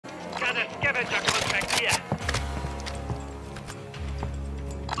Avenger contact here.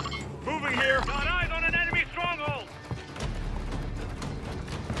 Moving here. Got eyes on an enemy stronghold.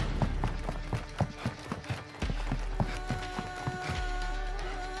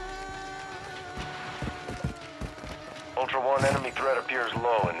 Ultra One, enemy threat appears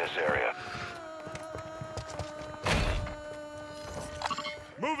low in this area.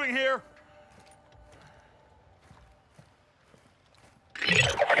 Moving here.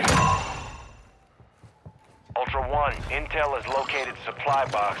 Ultra One, Intel has located supply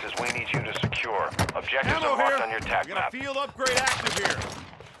boxes we need you to secure. Objectives Ammo are marked here. on your TAC We got map. a field upgrade active here.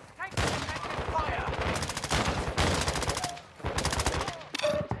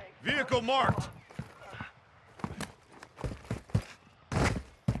 Vehicle marked.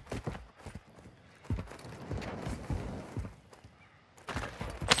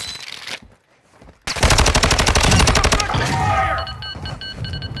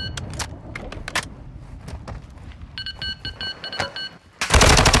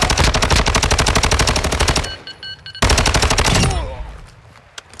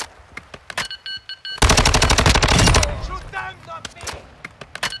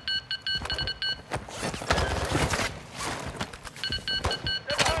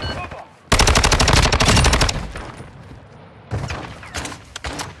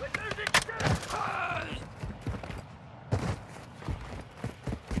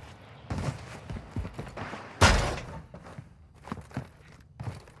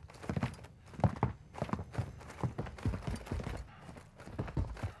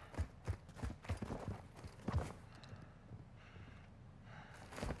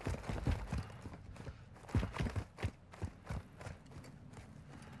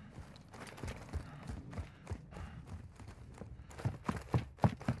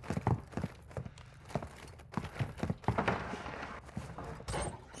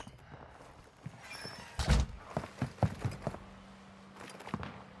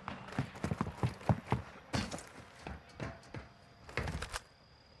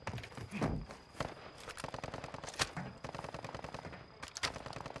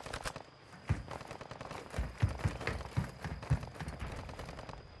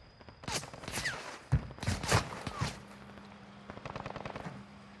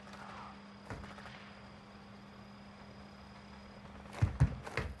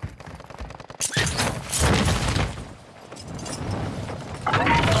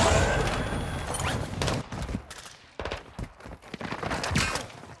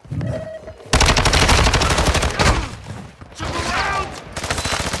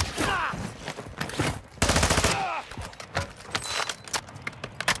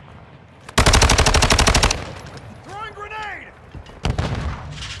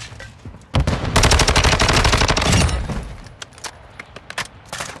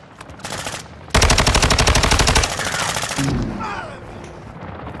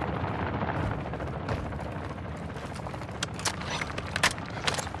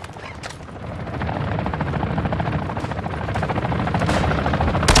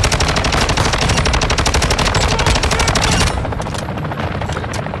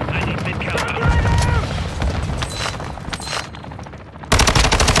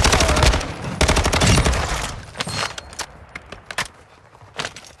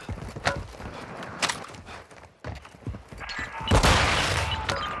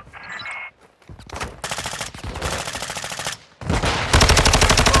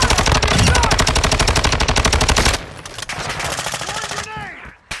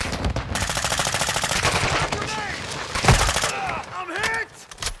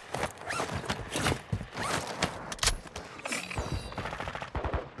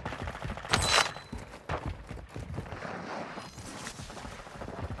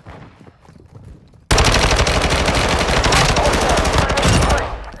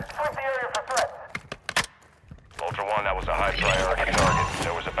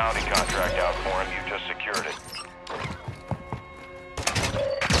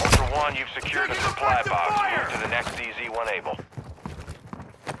 You've secured a supply box. Move to the next DZ-1 able.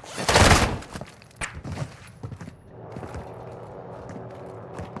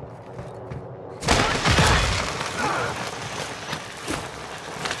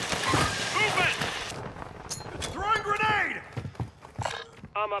 Movement! Throwing grenade!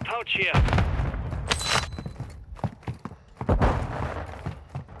 Armor pouch here.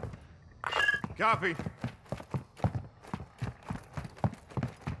 Copy.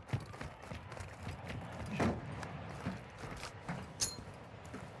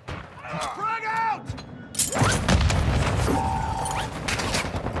 Frag out!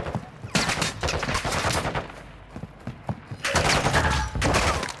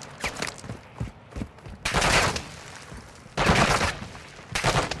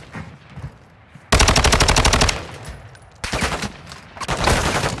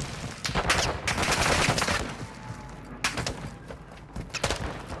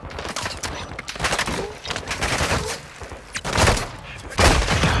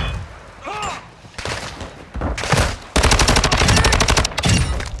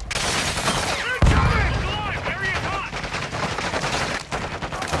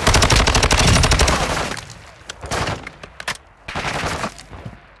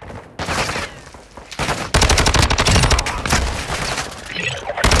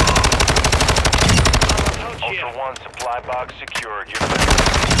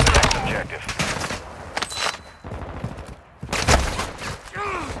 active.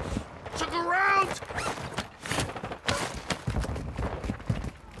 Took a round!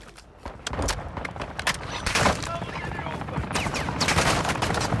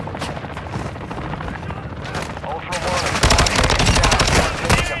 Ultra One, squad is down.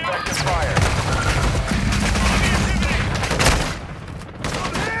 Taking effective fire.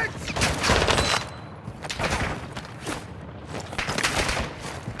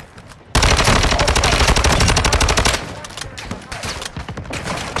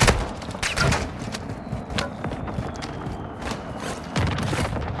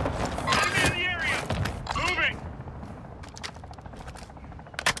 Enemy in the area! Moving!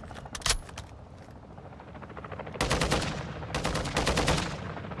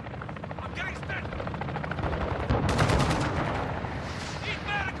 I'm getting spent! Need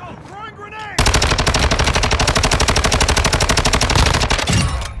medical! Throwing grenade!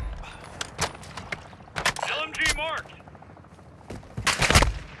 LMG marked!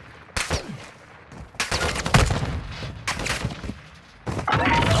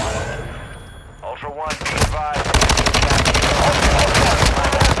 Ultra One, be advised.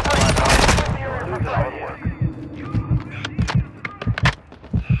 Solid work.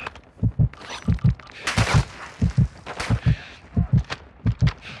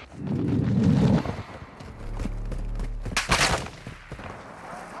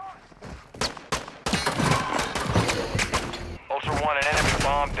 Ultra One, an enemy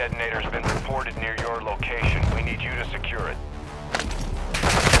bomb detonator has been reported near your location. We need you to secure it.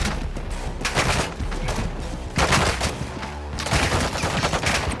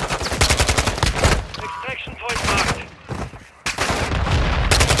 Extraction point marked.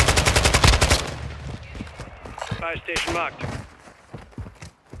 Fire station marked.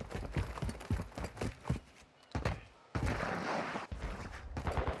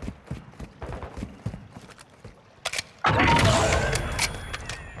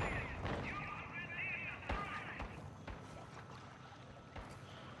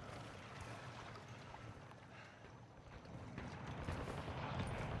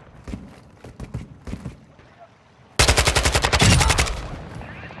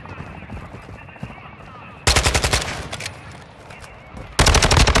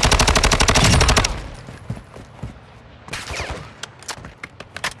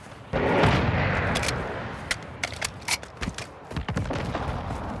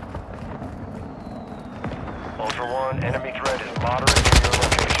 Ultra One, enemy threat is moderate near your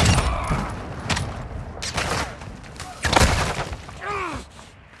location.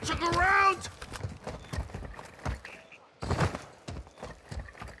 Took a round!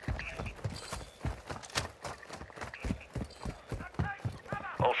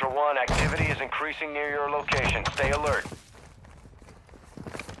 Ultra One, activity is increasing near your location. Stay alert.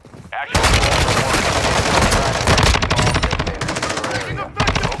 Action Ultra One. Taking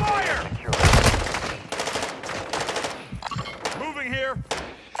effective fire! Moving here.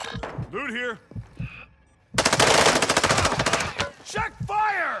 Loot here. Check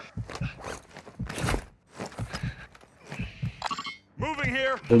fire! Moving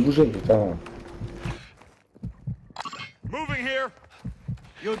here. Dobrze, Moving here.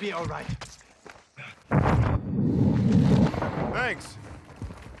 You'll be all right. Thanks.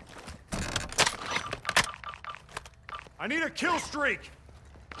 I need a kill streak.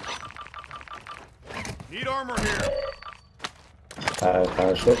 Need armor here.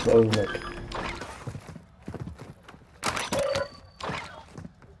 Хорошо, славник.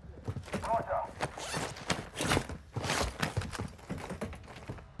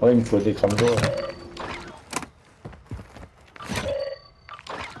 Waiting for the come door.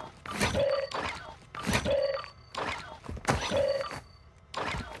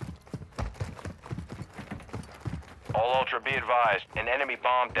 All Ultra, be advised, an enemy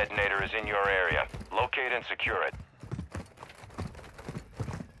bomb detonator is in your area. Locate and secure it.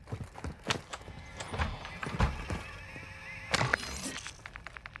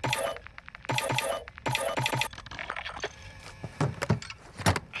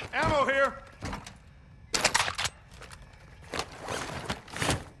 Ammo here.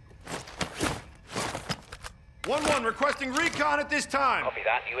 One requesting recon at this time. Copy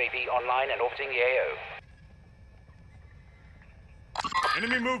that. UAV online and orbiting the AO.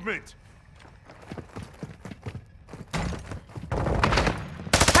 Enemy movement.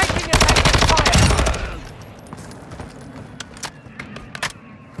 Taking effective fire!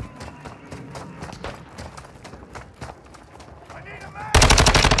 I need a man.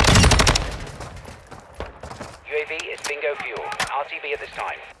 UAV is bingo fuel. RTB at this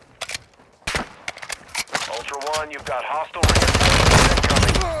time. Ultra One, you've got hostile reinforcements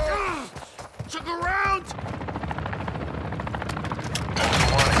incoming.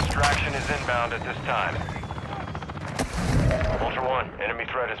 inbound at this time. Ultra One, enemy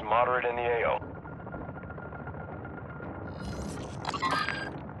threat is moderate in the AO.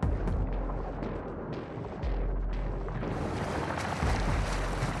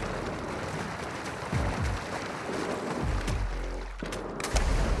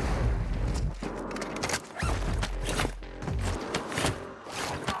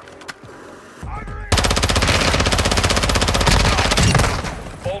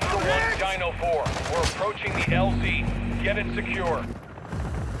 Ultra One, Dino 4. We're approaching the LZ. Get it secure.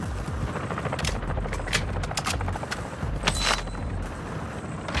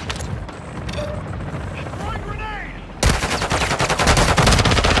 Throwing grenade!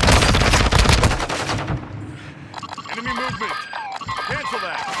 Enemy movement. Cancel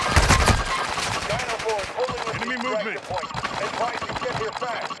that. Dino 4 is pulling with Enemy the movement. extraction point. Advise you get here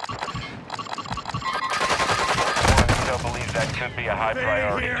fast. Intel believes that could be a high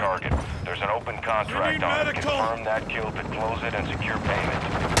priority here. target. There's an open contract need on it. medical. Confirm that kill to close it and secure payment.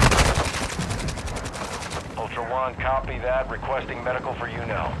 Ultra One, copy that. Requesting medical for you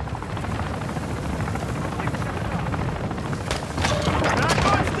now. Back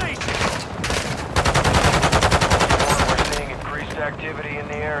on station! We're seeing increased activity in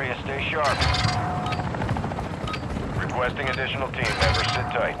the area. Stay sharp. Requesting additional team members. Sit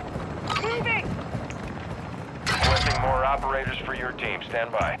tight. Moving! Requesting more operators for your team.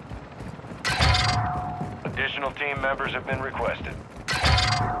 Stand by. Additional team members have been requested.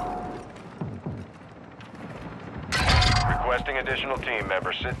 Requesting additional team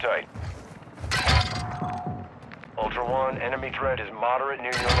members. Sit tight. Ultra One, enemy threat is moderate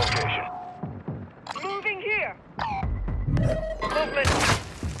near your location. Moving here! Movement!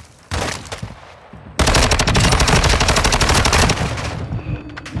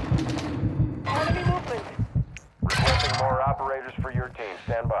 Enemy movement! Requesting more operators for your team.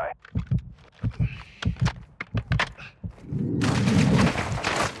 Stand by.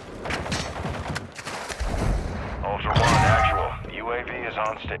 Ultra One, actual. UAV is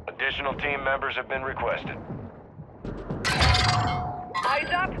on station. Additional team members have been requested.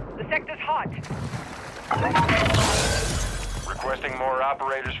 Eyes up! The sector's hot! Requesting more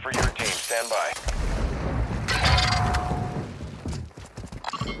operators for your team. Stand by.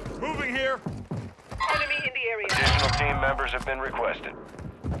 Moving here. Enemy in the area. Additional team members have been requested.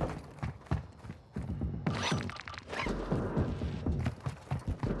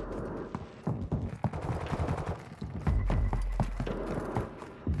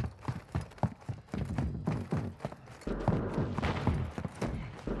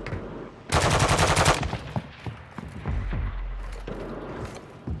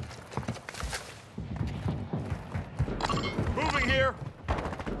 Moving here.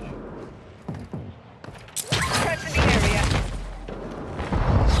 Threats in the area.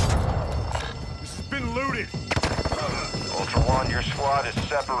 This has been looted. Ultra One, your squad is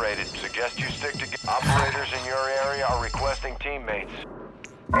separated. Suggest you stick together. Operators in your area are requesting teammates.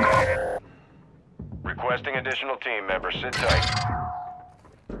 Requesting additional team members. Sit tight.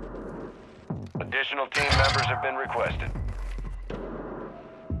 Additional team members have been requested.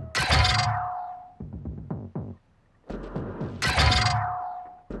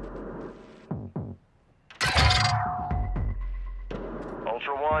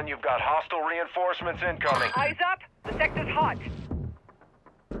 Ultra One, you've got hostile reinforcements incoming. Eyes up! The sector's hot!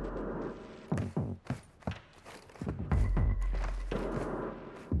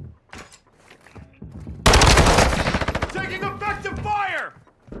 Taking effective fire!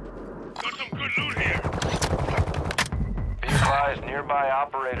 Got some good loot here. Be advised, nearby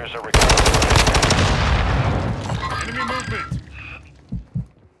operators are requesting. Enemy movement.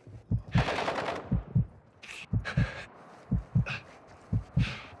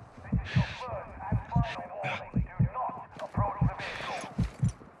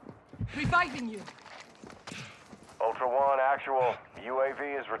 Reviving you! Ultra One, actual.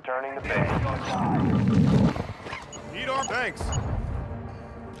 UAV is returning to base. Need our thanks.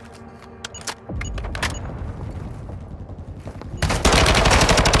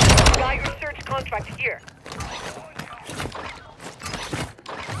 Got your search contract here.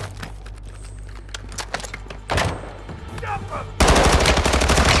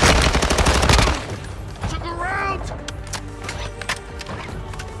 Took a round.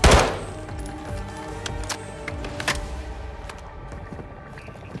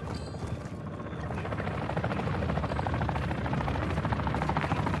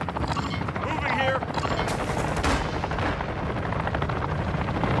 Moving here.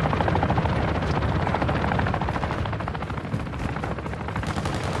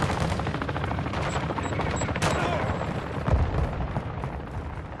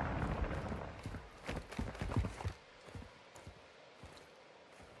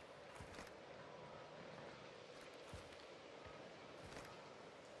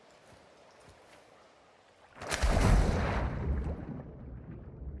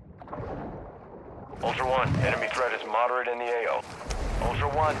 Ultra One, enemy threat is moderate in the AO. Ultra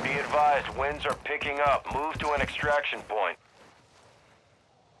One, be advised, winds are picking up. Move to an extraction point.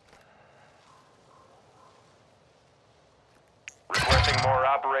 Requesting more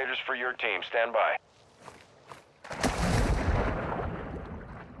operators for your team. Stand by.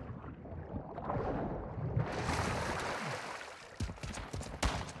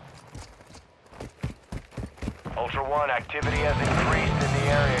 Ultra One, activity has increased in the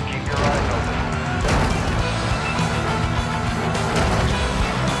area. Keep your eyes open.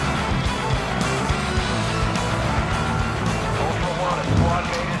 Ultra One, a squad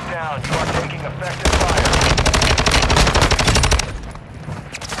mate is down. You are taking effective fire.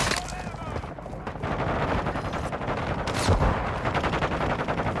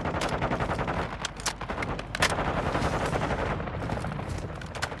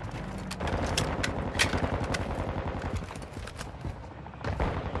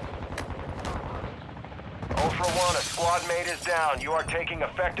 Ultra One, a squad mate is down. You are taking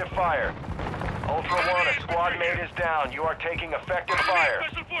effective fire. Ultra One, a squad mate is down. You are taking effective fire.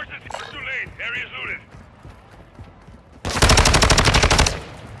 Special forces! Too late. Area's looted.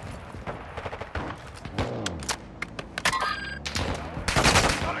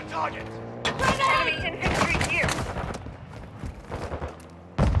 Got a target! Enemy infantry here.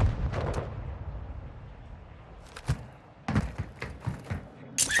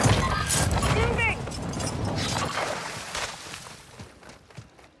 Moving.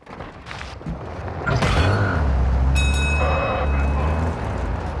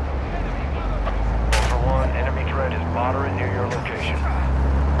 Ultra One, enemy threat is moderate near your location.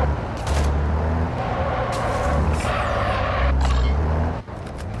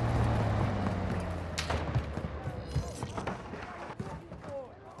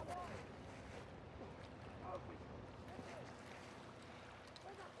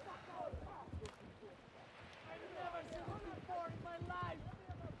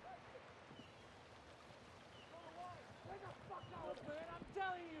 I'm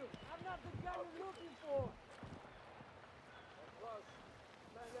telling you, I'm not the guy you're looking for. Close.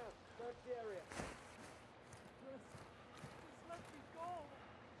 Man up. Search the area. Just let me go.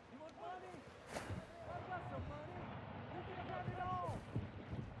 You want money? I've got some money. You can have it all.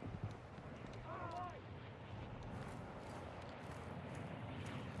 All right.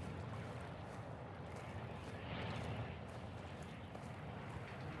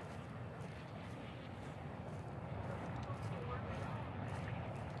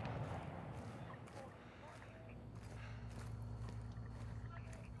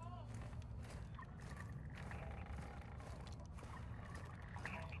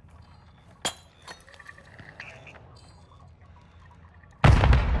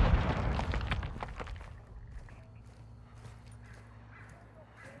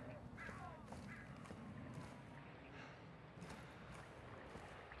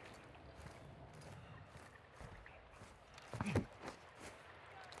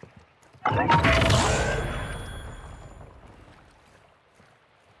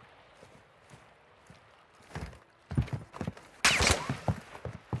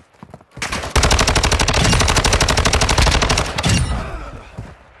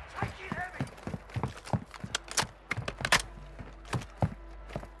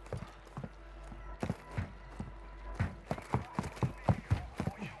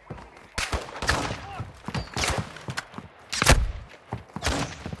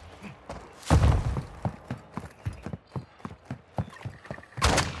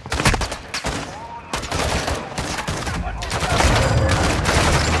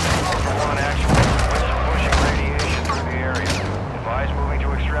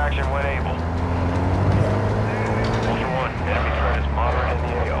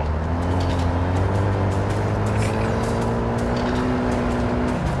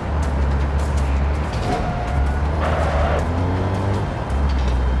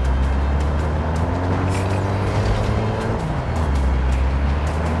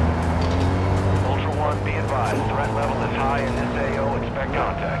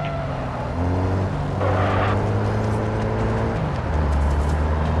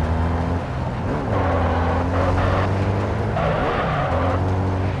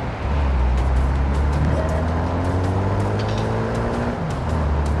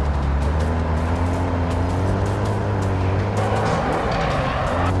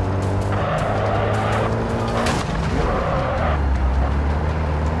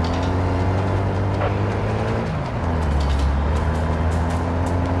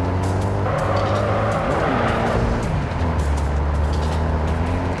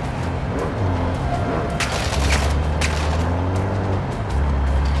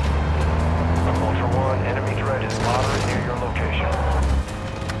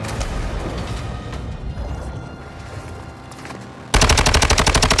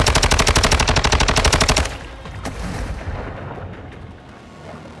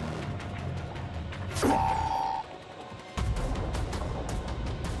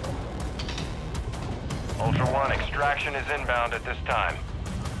 Extraction is inbound at this time.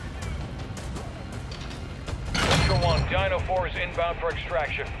 Ultra One, Dino 4 is inbound for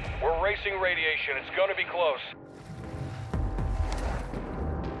extraction. We're racing radiation. It's gonna be close.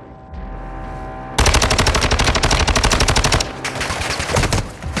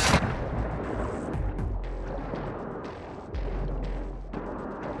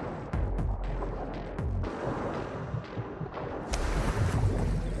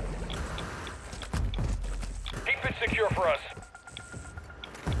 Keep it secure for us.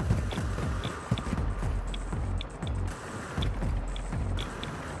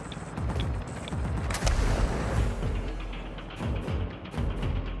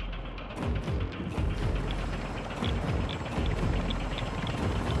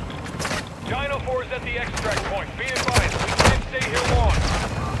 Dino 4 is at the extract point. Be advised, we can't stay here long.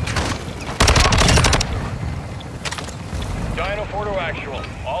 Dino 4 to actual.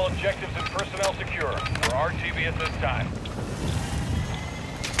 All objectives and personnel secure. For RTV at this time.